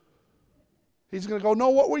 He's going to go, no,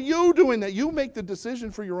 what were you doing that? You make the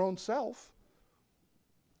decision for your own self.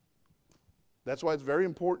 That's why it's very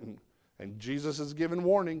important. And Jesus has given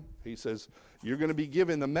warning. He says, you're going to be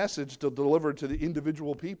given the message to deliver to the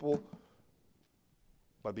individual people.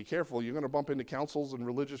 But be careful, you're going to bump into councils and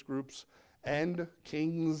religious groups and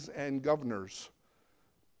kings and governors,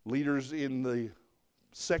 leaders in the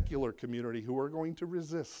secular community who are going to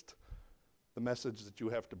resist the message that you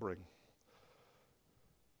have to bring.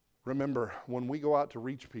 Remember, when we go out to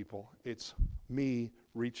reach people, it's me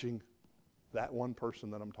reaching that one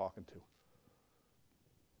person that I'm talking to.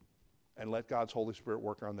 And let God's Holy Spirit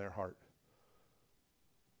work on their heart.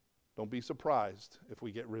 Don't be surprised if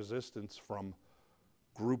we get resistance from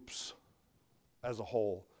groups as a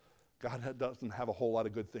whole. God doesn't have a whole lot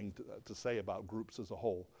of good things to say about groups as a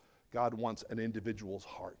whole. God wants an individual's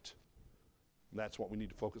heart. And that's what we need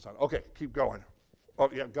to focus on. Okay, keep going. Oh,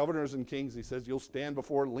 yeah, governors and kings, he says, you'll stand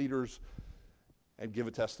before leaders and give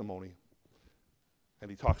a testimony. And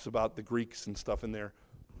he talks about the Greeks and stuff in there.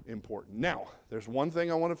 Important. Now, there's one thing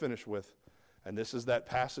I want to finish with, and this is that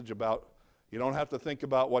passage about you don't have to think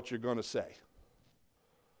about what you're going to say.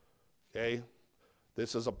 Okay?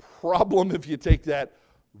 This is a problem if you take that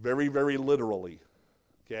very, very literally.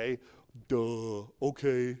 Okay? Duh.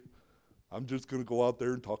 Okay. I'm just going to go out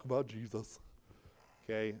there and talk about Jesus.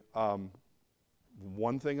 Okay?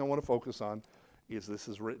 One thing I want to focus on is this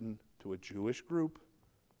is written to a Jewish group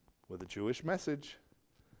with a Jewish message,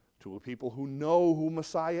 to a people who know who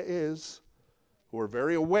Messiah is, who are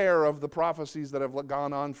very aware of the prophecies that have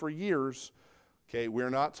gone on for years. Okay,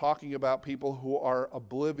 we're not talking about people who are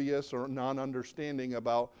oblivious or non-understanding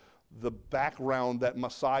about the background that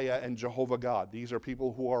Messiah and Jehovah God. These are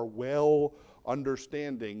people who are well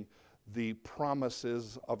understanding the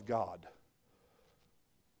promises of God.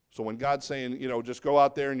 So when God's saying, just go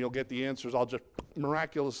out there and you'll get the answers, I'll just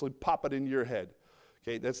miraculously pop it into your head.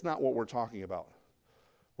 Okay, that's not what we're talking about.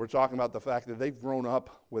 We're talking about the fact that they've grown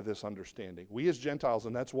up with this understanding. We as Gentiles,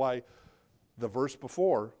 and that's why the verse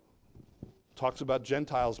before talks about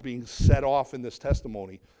Gentiles being set off in this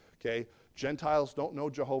testimony. Okay, Gentiles don't know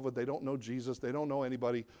Jehovah, they don't know Jesus, they don't know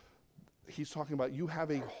anybody. He's talking about you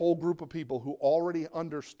have a whole group of people who already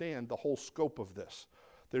understand the whole scope of this.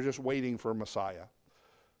 They're just waiting for Messiah.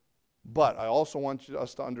 But I also want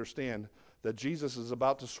us to understand that Jesus is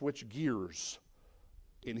about to switch gears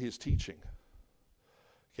in his teaching.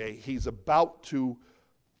 Okay, he's about to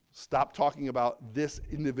stop talking about this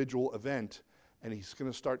individual event, and he's going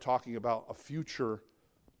to start talking about a future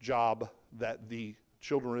job that the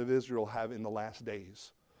children of Israel have in the last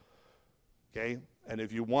days. Okay, and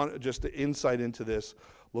if you want just an insight into this,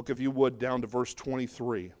 look, if you would, down to verse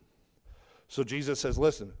 23. So Jesus says,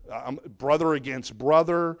 listen, brother against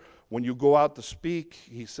brother, when you go out to speak,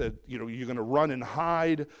 he said, you're going to run and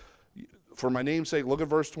hide. For my name's sake, look at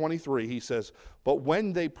verse 23. He says, but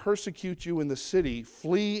when they persecute you in the city,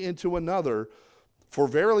 flee into another. For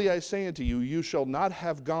verily I say unto you, you shall not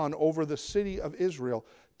have gone over the city of Israel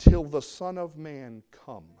till the Son of Man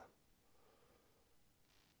come.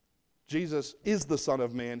 Jesus is the Son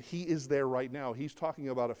of Man. He is there right now. He's talking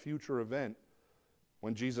about a future event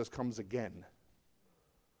when Jesus comes again.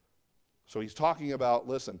 So he's talking about,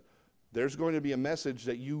 listen, there's going to be a message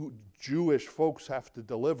that you Jewish folks have to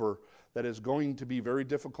deliver that is going to be very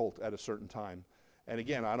difficult at a certain time. And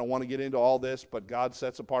again, I don't want to get into all this, but God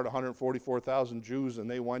sets apart 144,000 Jews, and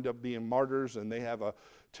they wind up being martyrs, and they have a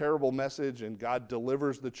terrible message, and God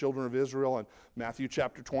delivers the children of Israel. And Matthew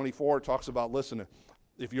chapter 24 talks about, listen,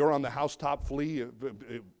 if you're on the housetop, flee.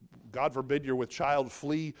 God forbid you're with child,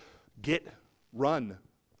 flee, run.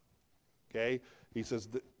 Okay? He says,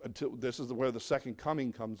 until this is where the second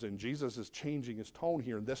coming comes in. Jesus is changing his tone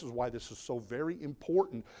here, and this is why this is so very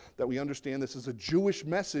important that we understand this is a Jewish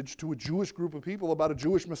message to a Jewish group of people about a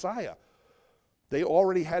Jewish Messiah. They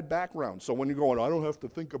already had background. So when you're going, I don't have to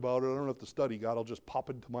think about it, I don't have to study, God will just pop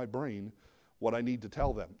into my brain what I need to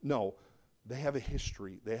tell them. No, they have a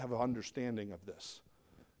history. They have an understanding of this.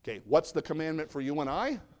 Okay, what's the commandment for you and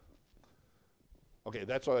I? Okay,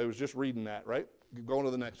 that's why I was just reading that, right? Going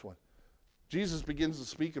to the next one. Jesus begins to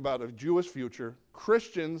speak about a Jewish future.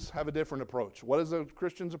 Christians have a different approach. What is a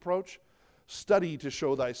Christian's approach? Study to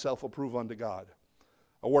show thyself approved unto God.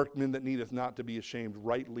 A workman that needeth not to be ashamed,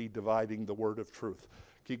 rightly dividing the word of truth.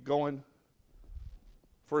 Keep going.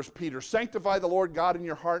 1 Peter, sanctify the Lord God in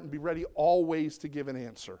your heart and be ready always to give an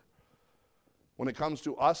answer. When it comes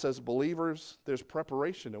to us as believers, there's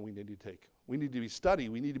preparation that we need to take. We need to be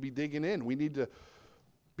studying. We need to be digging in. We need to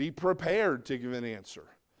be prepared to give an answer.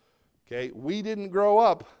 Okay, we didn't grow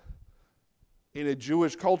up in a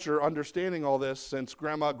Jewish culture understanding all this, since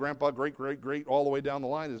grandma, grandpa, great, great, great, all the way down the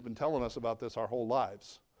line has been telling us about this our whole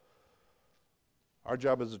lives. Our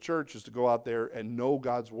job as a church is to go out there and know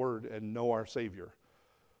God's word and know our Savior.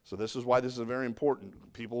 So this is why this is very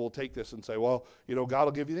important. People will take this and say, well, God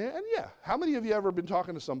will give you the, and yeah, how many of you ever been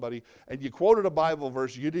talking to somebody and you quoted a Bible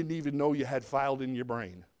verse you didn't even know you had filed in your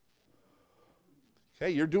brain? Okay,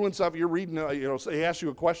 you're doing stuff, you're reading, they ask you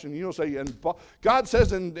a question, say, and God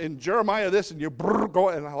says in Jeremiah this, and you go,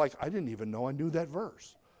 and I'm like, I didn't even know I knew that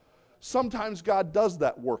verse. Sometimes God does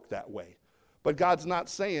that work that way. But God's not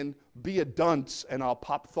saying, be a dunce and I'll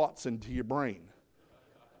pop thoughts into your brain.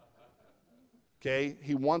 Okay,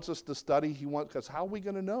 he wants us to study, because how are we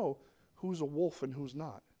going to know who's a wolf and who's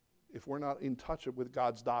not if we're not in touch with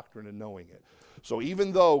God's doctrine and knowing it? So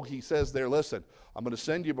even though he says there, listen, I'm going to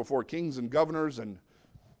send you before kings and governors, and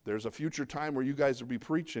there's a future time where you guys will be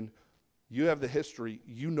preaching, you have the history,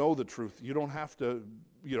 you know the truth. You don't have to,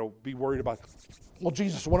 be worried about, well,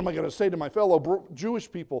 Jesus, what am I going to say to my fellow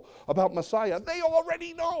Jewish people about Messiah? They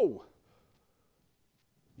already know.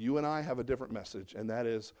 You and I have a different message, and that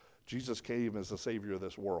is, Jesus came as the Savior of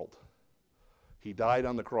this world. He died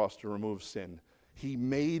on the cross to remove sin. He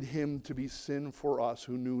made him to be sin for us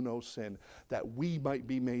who knew no sin, that we might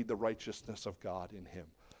be made the righteousness of God in him.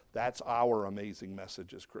 That's our amazing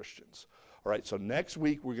message as Christians. All right, so next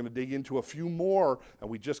week we're going to dig into a few more, and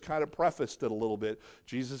we just kind of prefaced it a little bit.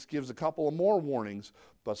 Jesus gives a couple of more warnings,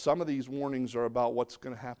 but some of these warnings are about what's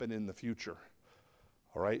going to happen in the future.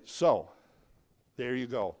 All right, so there you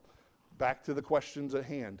go. Back to the questions at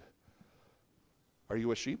hand. Are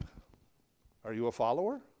you a sheep? Are you a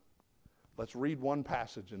follower? Let's read one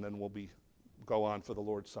passage and then we'll go on for the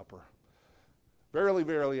Lord's Supper. Verily,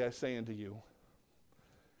 verily, I say unto you,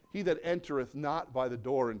 he that entereth not by the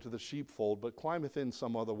door into the sheepfold, but climbeth in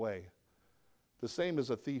some other way, the same is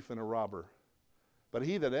a thief and a robber. But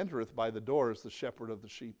he that entereth by the door is the shepherd of the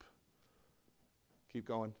sheep. Keep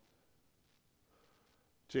going.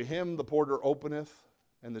 To him the porter openeth,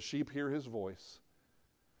 and the sheep hear his voice.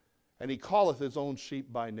 And he calleth his own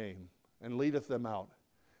sheep by name, and leadeth them out.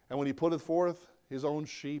 And when he putteth forth his own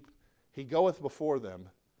sheep, he goeth before them,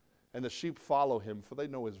 and the sheep follow him, for they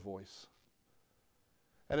know his voice.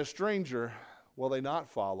 And a stranger will they not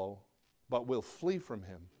follow, but will flee from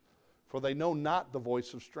him, for they know not the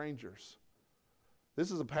voice of strangers.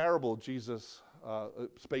 This is a parable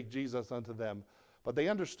spake Jesus unto them, but they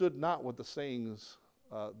understood not what the sayings,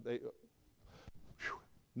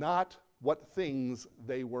 not what things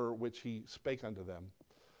they were which he spake unto them.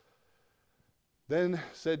 Then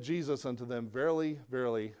said Jesus unto them, Verily,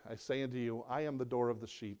 verily, I say unto you, I am the door of the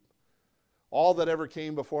sheep. All that ever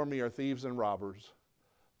came before me are thieves and robbers,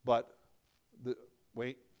 but the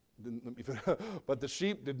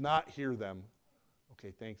sheep did not hear them.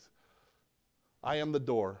 Okay, thanks. I am the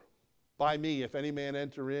door. By me, if any man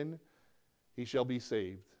enter in, he shall be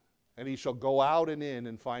saved, and he shall go out and in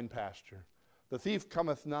and find pasture. The thief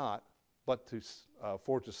cometh not, but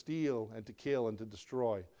for to steal and to kill and to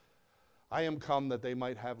destroy. I am come that they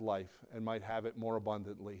might have life and might have it more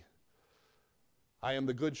abundantly. I am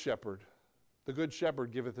the good shepherd. The good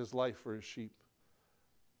shepherd giveth his life for his sheep.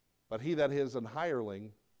 But he that is an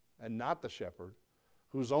hireling and not the shepherd,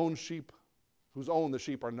 whose own the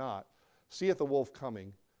sheep are not, seeth the wolf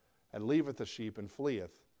coming, and leaveth the sheep and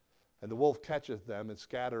fleeth. And the wolf catcheth them and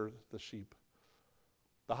scattereth the sheep.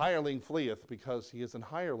 The hireling fleeth because he is an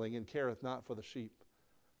hireling and careth not for the sheep.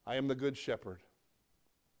 I am the good shepherd.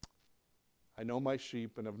 I know my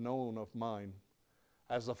sheep and have known of mine.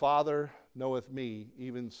 As the Father knoweth me,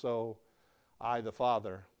 even so I the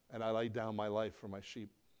Father, and I lay down my life for my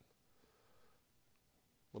sheep.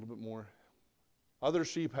 A little bit more. Other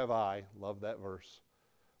sheep have I, love that verse,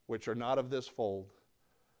 which are not of this fold.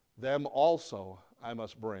 Them also I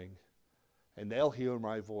must bring, and they'll hear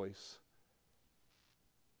my voice.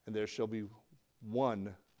 And there shall be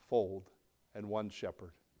one fold and one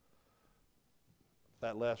shepherd.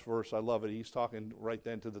 That last verse, I love it. He's talking right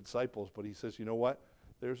then to the disciples, but he says, you know what?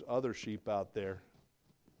 There's other sheep out there.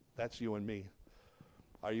 That's you and me.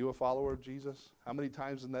 Are you a follower of Jesus? How many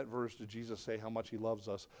times in that verse did Jesus say how much he loves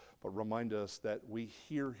us, but remind us that we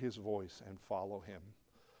hear his voice and follow him?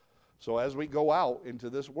 So as we go out into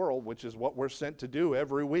this world, which is what we're sent to do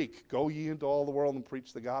every week, go ye into all the world and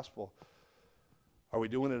preach the gospel. Are we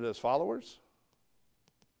doing it as followers?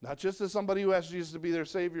 Not just as somebody who asks Jesus to be their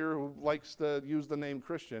Savior, who likes to use the name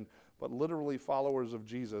Christian, but literally followers of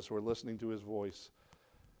Jesus who are listening to his voice.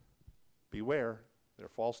 Beware, there are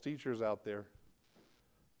false teachers out there.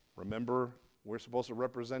 Remember, we're supposed to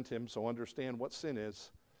represent him, so understand what sin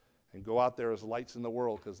is and go out there as lights in the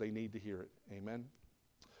world because they need to hear it. Amen.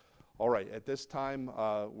 All right, at this time,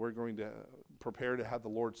 we're going to prepare to have the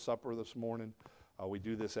Lord's Supper this morning. We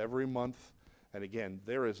do this every month. And again,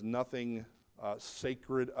 there is nothing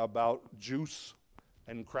sacred about juice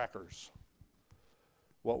and crackers.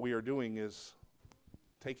 What we are doing is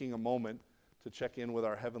taking a moment to check in with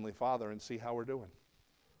our Heavenly Father and see how we're doing.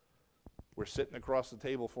 We're sitting across the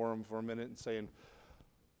table for Him for a minute and saying,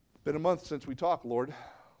 been a month since we talked, Lord,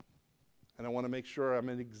 and I want to make sure I'm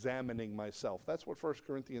examining myself. That's what 1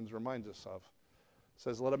 Corinthians reminds us of. It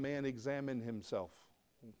says, let a man examine himself.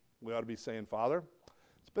 We ought to be saying, Father,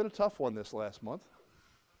 it's been a tough one this last month.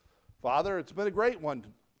 Father, it's been a great one.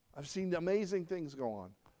 I've seen amazing things go on.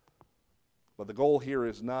 But the goal here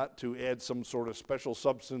is not to add some sort of special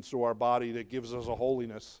substance to our body that gives us a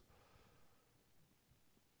holiness.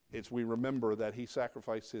 It's we remember that He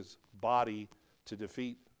sacrificed His body to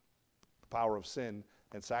defeat the power of sin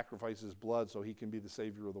and sacrifice His blood so He can be the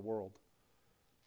Savior of the world.